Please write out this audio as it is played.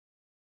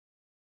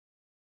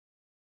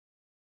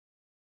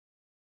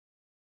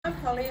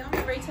Holly. I'm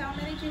the retail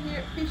manager here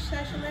at Fish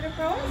Station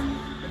Enterprise.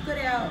 We've got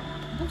our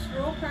Books for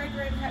All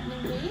program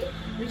happening here,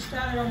 which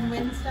started on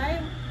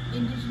Wednesday,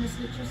 Indigenous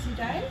Literacy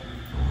Day.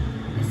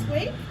 This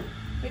week,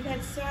 we've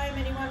had so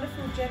many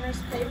wonderful, generous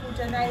people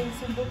donating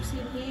some books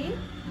in here,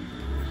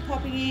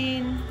 popping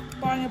in,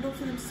 buying a book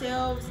for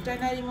themselves,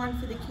 donating one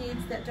for the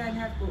kids that don't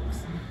have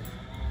books.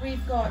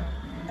 We've got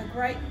a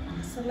great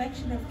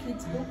selection of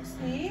kids' books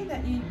here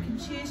that you can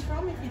choose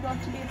from if you'd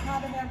like to be a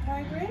part of our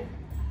program.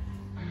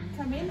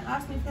 Come in,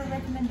 ask me for a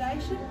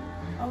recommendation.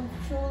 I'll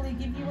surely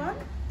give you one,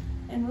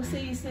 and we'll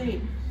see you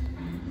soon.